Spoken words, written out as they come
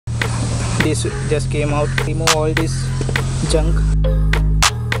this just came out. Remove all this junk.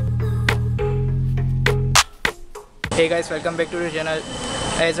 Hey guys, welcome back to the channel.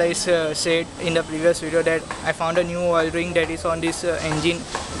 As I said in the previous video that I found a new oil ring that is on this engine,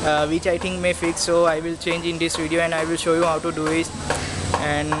 which I think may fix, so I will change in this video and I will show you how to do it.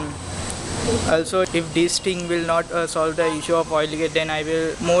 And also, if this thing will not solve the issue of oil leakage, then I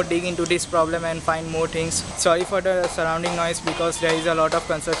will more dig into this problem and find more things. Sorry for the surrounding noise because there is a lot of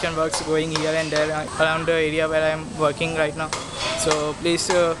construction works going here and there around the area where I am working right now, so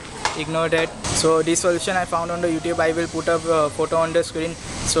please ignore that. So this solution I found on the YouTube, I will put up a photo on the screen,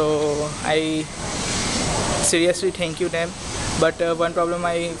 so I seriously thank you them. But one problem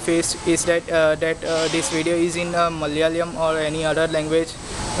I face is that this video is in Malayalam or any other language,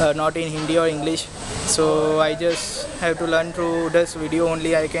 not in Hindi or English, so I just have to learn through this video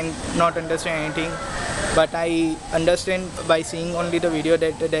only. I can not understand anything, but I understand by seeing only the video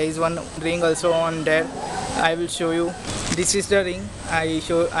that there is one ring also on there. I will show you. This is the ring I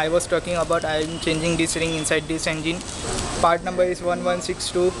was talking about. I am changing this ring inside this engine. Part number is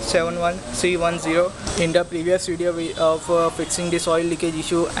 116271310. In the previous video of fixing this oil leakage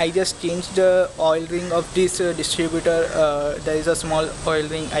issue, I just changed the oil ring of this distributor. There is a small oil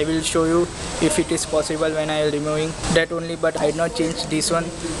ring. I will show you if it is possible when I am removing that only, but I did not change this one,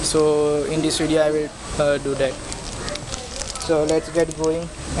 so in this video I will do that. So let's get going,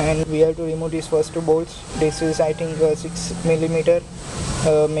 and we have to remove these first two bolts. This is I think 6mm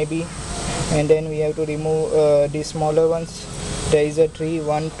maybe, and then we have to remove these smaller ones. There is a 3,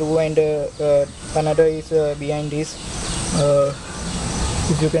 1, 2, and another is behind this.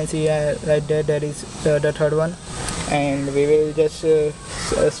 If you can see right there, there is the third one, and we will just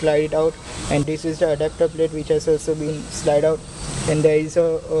slide it out. And this is the adapter plate which has also been slide out, and there is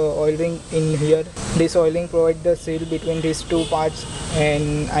a oil ring in here. This oil ring provides the seal between these two parts,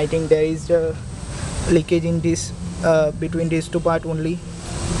 and I think there is a leakage in this between these two parts only,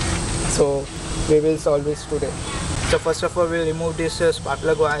 so we will solve this today. So first of all, we'll remove this spark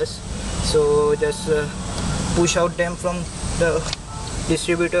plug wires. So just push out them from the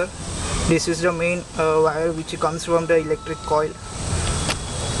distributor. This is the main wire which comes from the electric coil.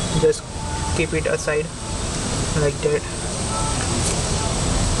 Just keep it aside like that.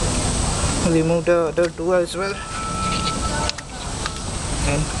 Remove the other two as well,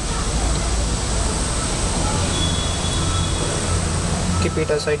 and keep it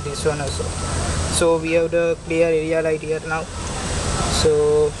aside this one also. So we have the clear area right here now,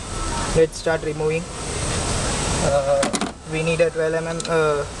 so let's start removing. We need a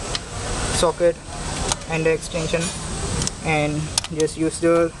 12mm socket and the extension, and just use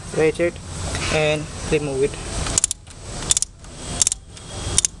the ratchet and remove it.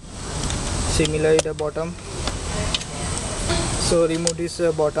 Similarly the bottom, so remove this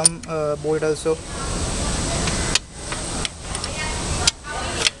bottom bolt also.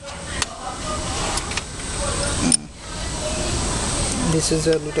 This is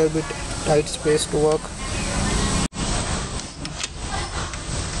a little bit tight space to work.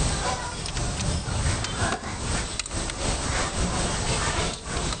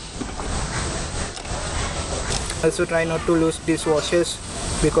 Also try not to lose these washers,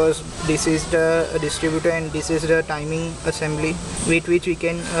 because this is the distributor and this is the timing assembly with which we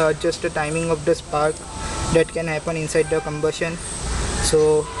can adjust the timing of the spark that can happen inside the combustion.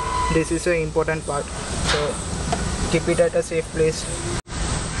 So this is an important part, so keep it at a safe place.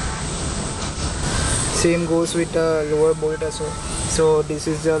 Same goes with the lower bolt also. So this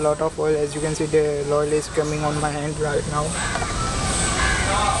is a lot of oil. As you can see, the oil is coming on my hand right now.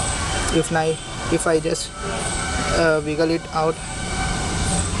 If I just wiggle it out,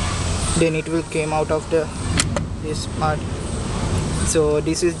 then it will come out of this part. So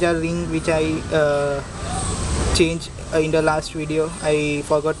this is the ring which I changed in the last video. I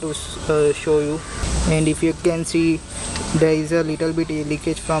forgot to show you, and if you can see, there is a little bit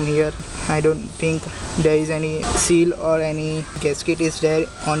leakage from here. I don't think there is any seal or any gasket is there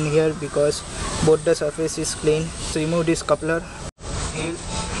on here because both the surface is clean. So remove this coupler.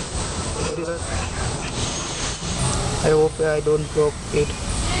 I hope I don't broke it.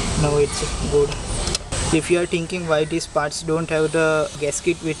 No, it's good. If you are thinking why these parts don't have the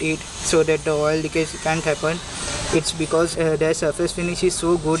gasket with it so that the oil leakage can't happen, it's because their surface finish is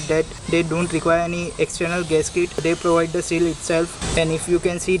so good that they don't require any external gasket. They provide the seal itself, and if you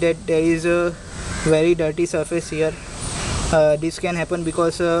can see that there is a very dirty surface here, this can happen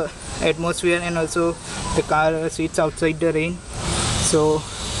because atmosphere and also the car sits outside the rain. So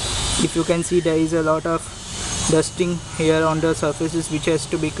if you can see, there is a lot of dusting here on the surfaces which has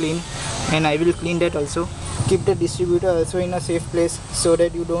to be cleaned, and I will clean that also. Keep the distributor also in a safe place so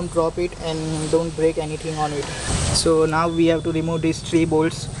that you don't drop it and don't break anything on it. So now we have to remove these 3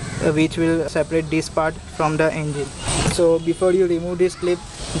 bolts which will separate this part from the engine. So before you remove this clip,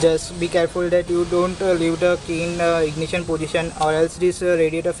 just be careful that you don't leave the key in ignition position, or else this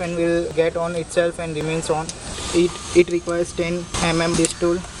radiator fan will get on itself and remains on. It requires 10 mm this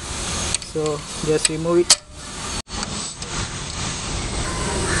tool. So just remove it.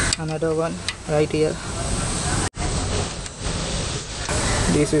 Another one right here.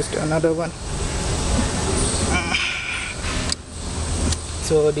 This is another one.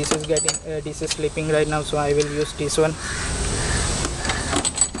 So this is this is slipping right now, so I will use this one.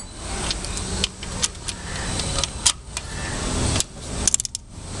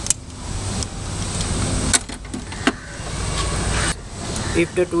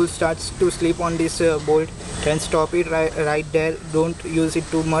 If the tool starts to slip on this bolt, then stop it right there. Don't use it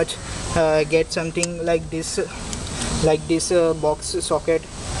too much. Get something like this box socket.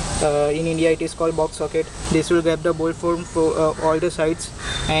 In India it is called box socket. This will grab the bolt from all the sides,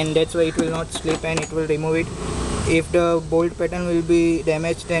 and that's why it will not slip and it will remove it. If the bolt pattern will be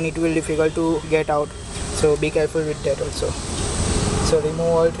damaged, then it will be difficult to get out, so be careful with that also. So remove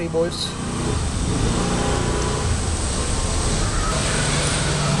all 3 bolts.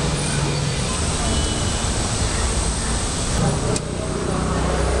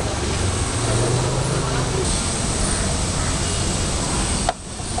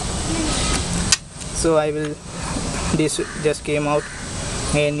 So this just came out,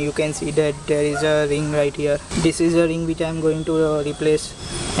 and you can see that there is a ring right here. This is a ring which I am going to replace,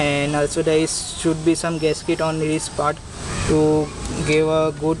 and also there should be some gasket on this part to give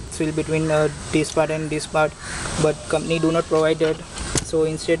a good fill between this part and this part, but company do not provide that. So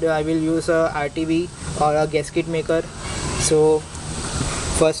instead I will use a RTV or a gasket maker. So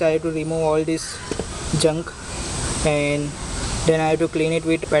first I have to remove all this junk, and then I have to clean it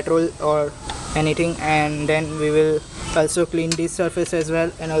with petrol or anything, and then we will also clean this surface as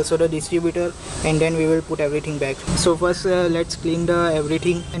well, and also the distributor, and then we will put everything back. So first let's clean the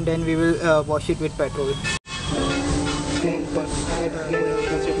everything, and then we will wash it with petrol.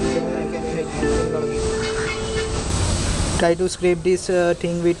 Try to scrape this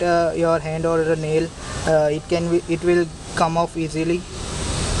thing with your hand or a nail. It will come off easily.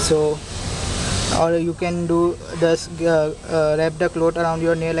 So, or you can do this, wrap the cloth around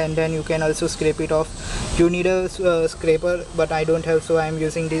your nail, and then you can also scrape it off. You need a scraper, but I don't have, so I am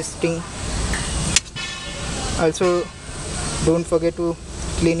using this thing. Also, don't forget to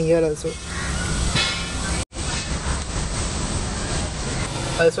clean here also.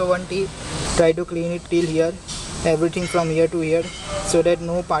 Also one tip, try to clean it till here, everything from here to here, so that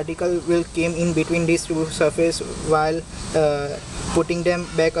no particle will came in between these two surface while putting them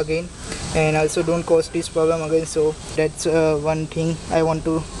back again, and also don't cause this problem again. So that's one thing I want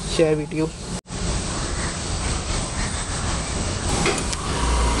to share with you.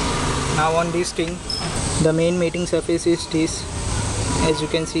 Now on this thing, the main mating surface is this, as you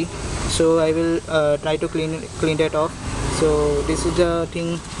can see. So I will try to clean that off. So this is the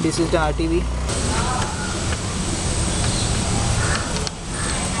thing, this is the RTV.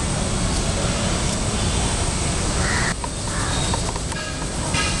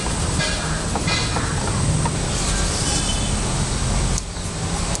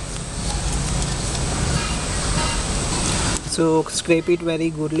 So scrape it very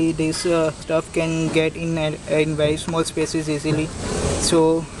goodly. This stuff can get in very small spaces easily.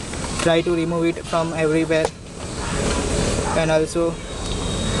 So try to remove it from everywhere. And also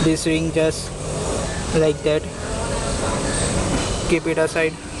this ring, just like that, keep it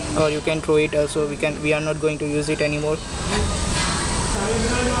aside, or you can throw it also. We are not going to use it anymore.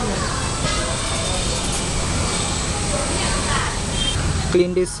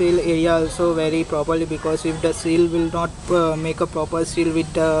 Clean this seal area also very properly, because if the seal will not make a proper seal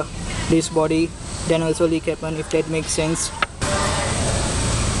with this body, then also leak happen, if that makes sense.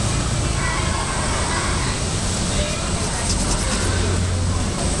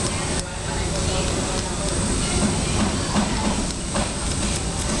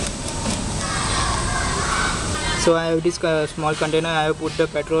 So I have this small container. I have put the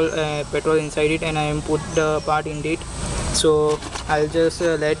petrol inside it, and I have put the part in it. So I'll just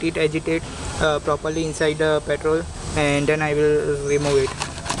let it agitate properly inside the petrol, and then I will remove it.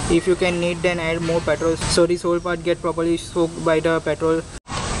 If you can need, then add more petrol, so this whole part get properly soaked by the petrol.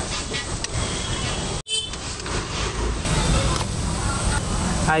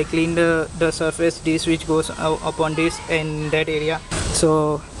 I cleaned the surface, this which goes upon this and that area.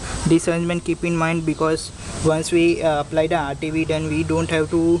 So This arrangement keep in mind because once we apply the RTV, then we don't have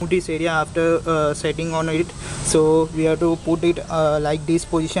to move this area after setting on it. So we have to put it like this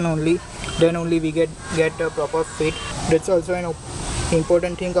position only, then only we get a proper fit. That's also an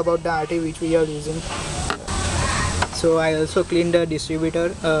important thing about the RTV which we are using. So I also clean the distributor.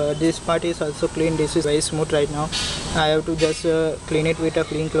 This part is also clean. This is very smooth right now. I have to just clean it with a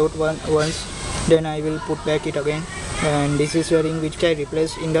clean cloth once, then I will put back it again. And this is the ring which I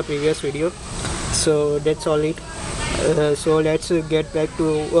replaced in the previous video. So that's all it. So let's get back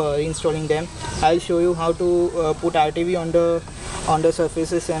to installing them. I'll show you how to put RTV on the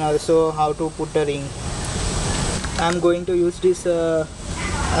surfaces and also how to put the ring. I'm going to use this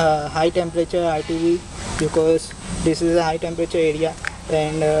high temperature RTV because this is a high temperature area,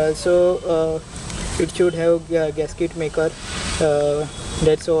 and so it should have a gasket maker.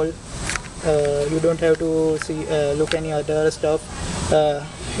 That's all. You don't have to see look any other stuff.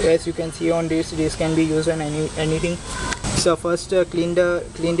 As you can see on this can be used on anything. So first clean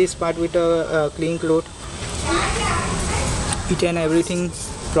this part with a clean cloth, each and everything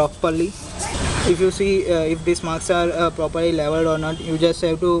properly. If you see if these marks are properly leveled or not, you just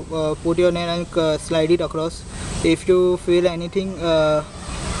have to put your nail and slide it across. If you feel anything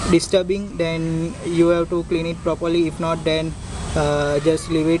disturbing, then you have to clean it properly. If not, then just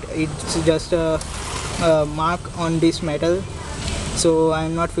leave it. It's just a mark on this metal, so I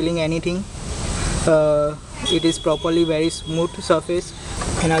am not feeling anything. It is properly very smooth surface.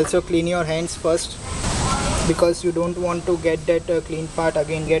 And also clean your hands first, because you don't want to get that clean part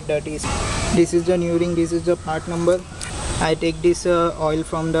again get dirty. This is the new ring. This is the part number. I take this oil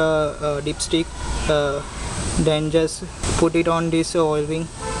from the dipstick, then just put it on this oil ring,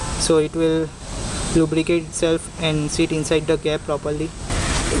 so it will lubricate itself and sit inside the gap properly.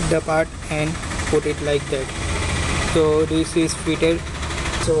 Take the part and put it like that. So this is fitted.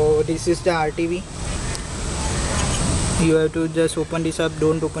 So this is the RTV. You have to just open this up.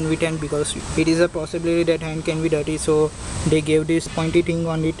 Don't open with hand because it is a possibility that hand can be dirty, so they gave this pointy thing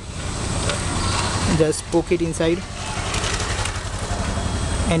on it. Just poke it inside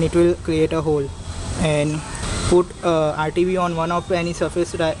and it will create a hole, and put RTV on one of any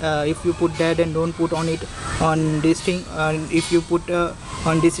surface. If you put that, then don't put on it on this thing, and if you put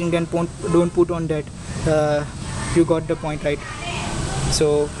on this thing, then don't put on that. You got the point, right?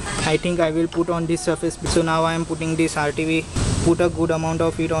 So I think I will put on this surface. So now I am putting this RTV. Put a good amount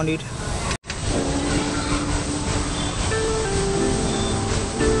of it on it.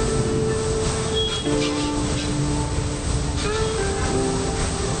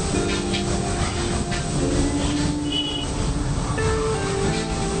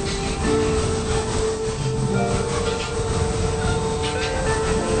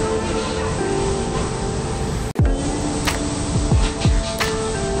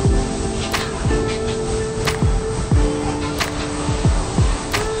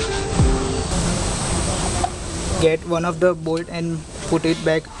 Get one of the bolt and put it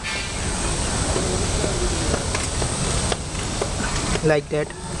back like that,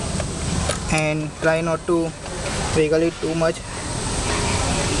 and try not to wiggle it too much.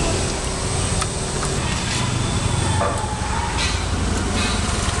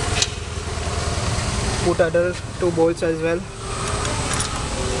 Put other two bolts as well.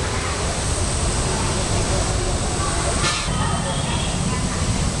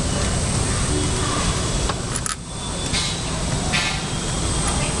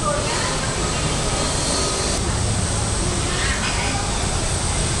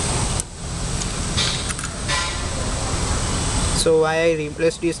 So I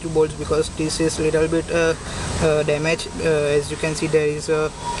replaced these two bolts because this is little bit damaged. As you can see, there is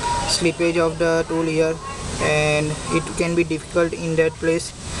a slippage of the tool here, and it can be difficult in that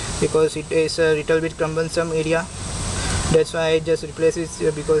place because it is a little bit cumbersome area. That's why I just replaced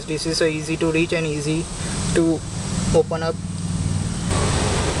it, because this is easy to reach and easy to open up.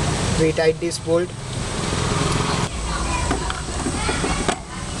 Retight this bolt.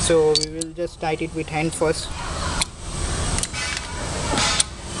 So we will just tight it with hand first.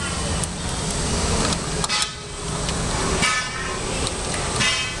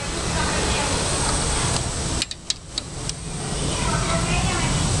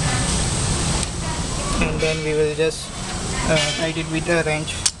 And then we will just tight it with a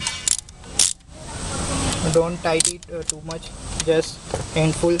wrench. Don't tight it too much, just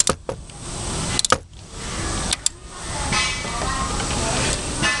handful.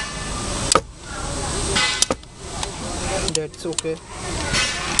 That's okay.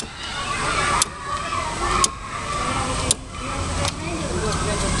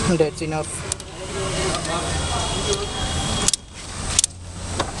 That's enough.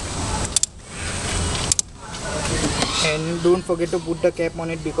 And don't forget to put the cap on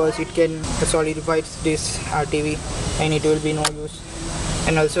it because it can solidify this RTV and it will be no use.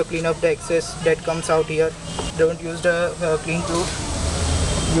 And also clean up the excess that comes out here. Don't use the clean cloth,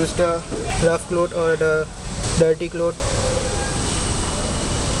 use the rough cloth or the dirty cloth.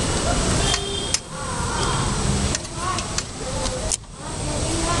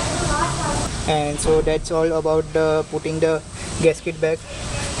 And so that's all about putting the gasket back,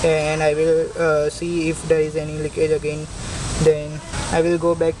 and I will see if there is any leakage again. Then I will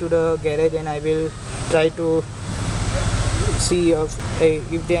go back to the garage and I will try to see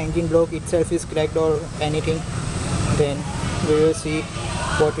if the engine block itself is cracked or anything. Then we will see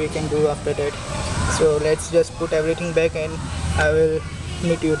what we can do after that. So let's just put everything back and I will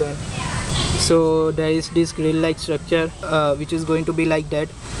meet you then. So there is this grill like structure which is going to be like that.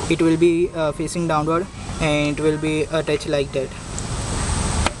 It will be facing downward and it will be attached like that.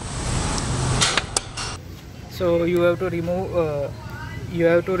 So you have to remove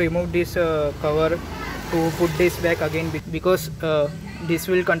this cover to put this back again, because this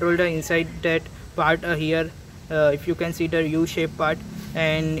will control the inside that part here. If you can see the U-shaped part,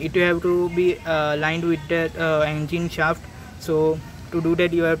 and it will have to be lined with that engine shaft. So to do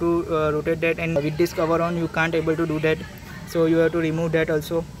that you have to rotate that, and with this cover on you can't able to do that, so you have to remove that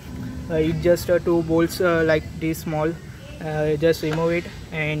also. It's just two bolts like this small, just remove it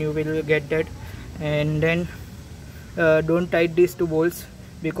and you will get that. And then don't tight these two bolts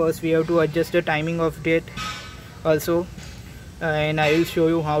because we have to adjust the timing of that also, and I will show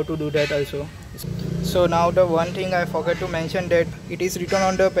you how to do that also. So now the one thing I forgot to mention, that it is written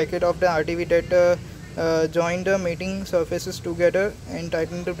on the packet of the RTV that join the mating surfaces together and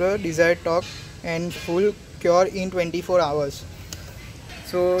tighten to the desired torque and full cure in 24 hours.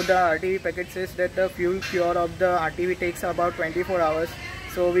 So the RTV packet says that the fuel cure of the RTV takes about 24 hours.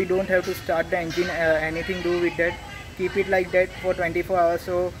 So we don't have to start the engine anything do with that. Keep it like that for 24 hours.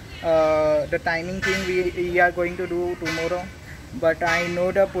 So the timing thing we are going to do tomorrow. But I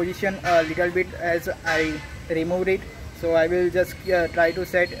know the position a little bit as I removed it. So I will just try to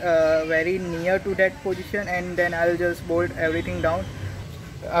set very near to that position, and then I'll just bolt everything down.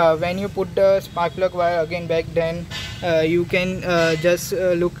 When you put the spark plug wire again back, then you can just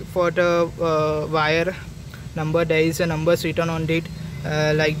look for the wire number. There is a numbers written on it,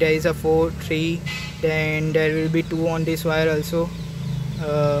 like there is a 4, 3, then there will be 2 on this wire also,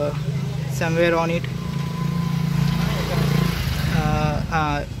 somewhere on it.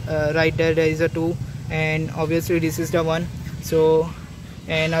 Right there is a 2, and obviously this is the 1. So,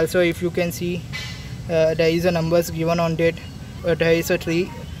 and also if you can see there is a numbers given on that. There is a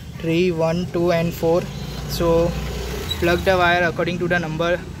 3, 1, 2 and 4. So plug the wire according to the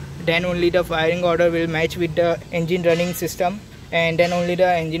number, then only the firing order will match with the engine running system, and then only the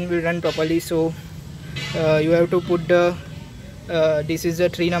engine will run properly. So you have to put the this is the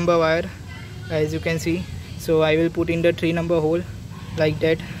 3 number wire, as you can see. So I will put in the 3 number hole like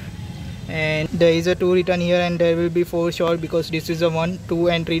that, and there is a 2 written here, and there will be 4 short because this is a 1, 2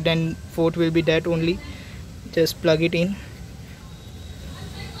 and 3, then 4th will be that only. Just plug it in.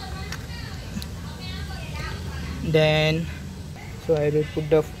 Then so I will put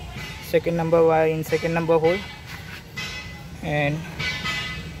the 2nd number wire in 2nd number hole, and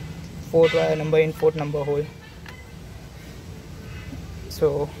 4th wire number in 4th number hole.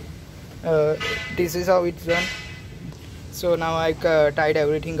 So this is how it's done. So now I tied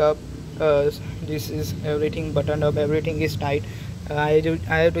everything up. This is everything buttoned up, everything is tight. I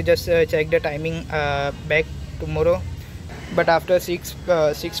have to just check the timing back tomorrow, but after 6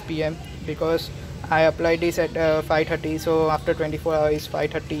 p.m. because I applied this at 5:30, so after 24 hours is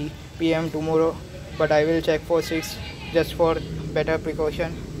 5:30 p.m. tomorrow, but I will check for 6 just for better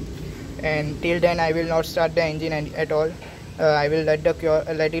precaution. And till then I will not start the engine at all. I will let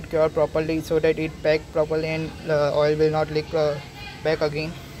it cure properly so that it pack properly and oil will not leak back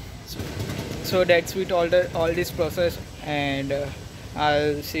again. So that's with all this process, and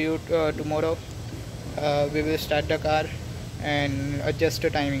I'll see you tomorrow. We will start the car and adjust the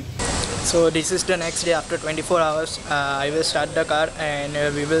timing. So this is the next day after 24 hours. I will start the car, and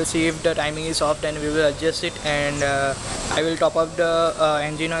we will see if the timing is off, then we will adjust it, and I will top up the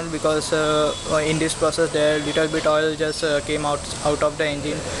engine oil, because in this process there little bit oil just came out of the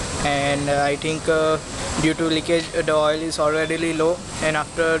engine, and I think due to leakage the oil is already low, and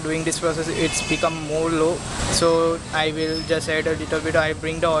after doing this process it's become more low. So I will just add a little bit. I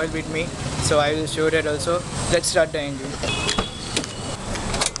bring the oil with me, so I will show that also. Let's start the engine.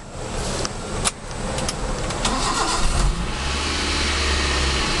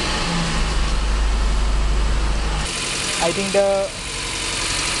 I think the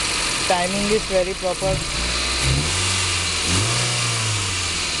timing is very proper.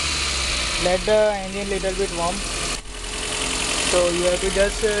 let the engine little bit warm. So you have to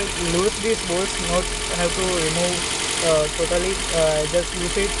just loose these bolts, not have to remove totally. Just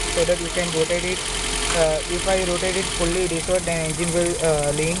loose it so that you can rotate it. If I rotate it fully this way, then engine will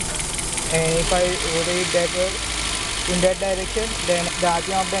lean, and if I rotate it that way, in that direction, then the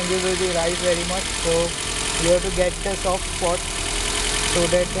RPM of the engine will be rise very much. So you have to get the soft spot so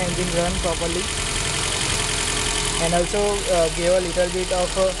that the engine run properly, and also give a little bit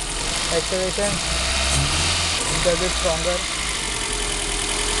of acceleration, little bit stronger.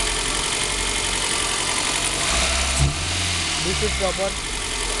 This is proper.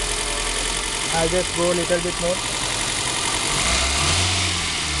 I'll just go a little bit more,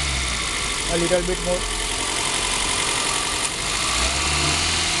 a little bit more.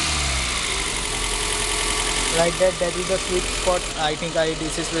 Like that, that is the sweet spot. I think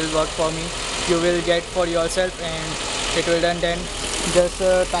this will work for me. You will get for yourself and it will done. Then just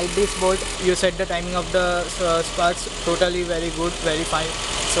tight this bolt. You set the timing of the sparks totally very good, very fine.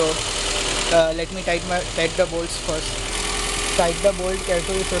 So let me tight the bolts first. Tight the bolt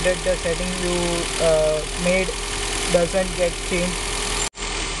carefully so that the setting you made doesn't get changed.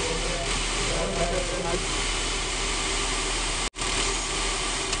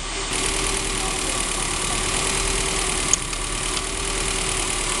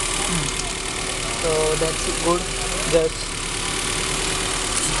 So that's good. Just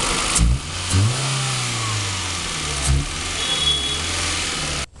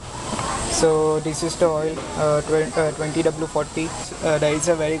so this is the oil 20W40. There is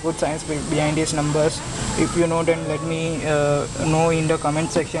a very good science behind these numbers. If you know, then let me know in the comment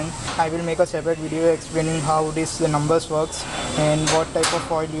section. I will make a separate video explaining how these numbers works and what type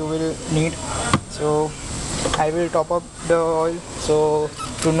of oil you will need. So I will top up the oil. So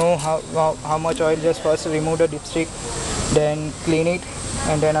to know how much oil, just first remove the dipstick, then clean it,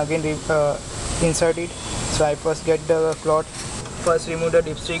 and then again insert it. So I first get the cloth. First remove the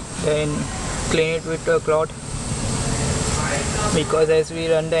dipstick, then clean it with the cloth, because as we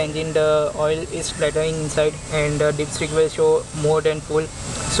run the engine the oil is splattering inside and the dipstick will show more than full.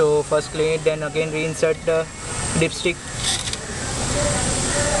 So first clean it, then again reinsert the dipstick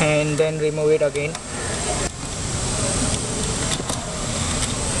and then remove it again.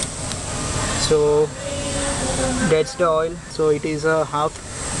 So that's the oil. So it is a half,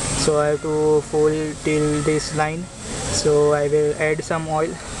 so I have to fold till this line. So I will add some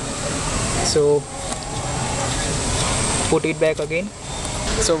oil. So put it back again.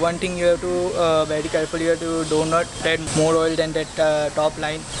 So one thing you have to very carefully, you have to do not add more oil than that top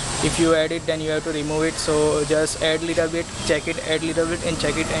line. If you add it, then you have to remove it. So just add little bit, check it, add little bit and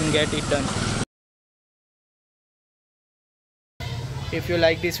check it and get it done. If you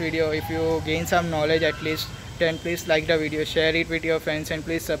like this video, if you gain some knowledge at least, then please like the video, share it with your friends, and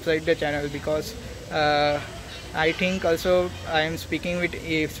please subscribe the channel, because I think also I am speaking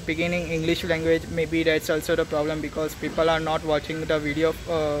in English language. Maybe that's also the problem, because people are not watching the video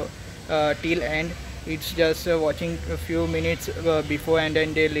till end. It's just watching a few minutes before and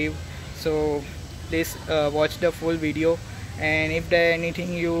then they leave. So please watch the full video, and if there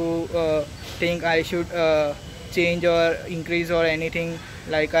anything you think I should change or increase or anything,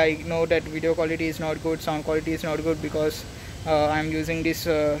 like I know that video quality is not good, sound quality is not good, because I'm using this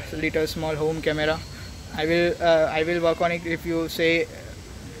little small home camera. I will work on it. If you say,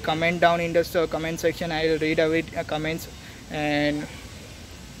 comment down in the comment section, I will read every comments, and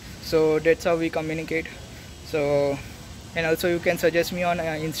so that's how we communicate. So, and also you can suggest me on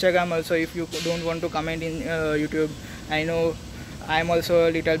Instagram also if you don't want to comment in YouTube. I know I'm also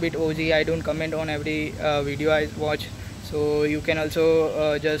a little bit OG, I don't comment on every video I watch. So you can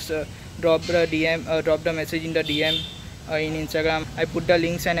also just drop the message in the DM in Instagram. I put the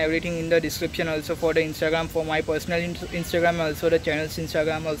links and everything in the description also, for the Instagram, for my personal Instagram, also the channel's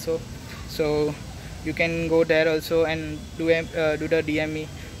Instagram also. So you can go there also and do the DM me.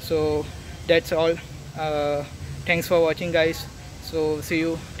 So that's all. Thanks for watching guys. So see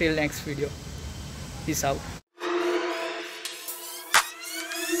you till next video. Peace out.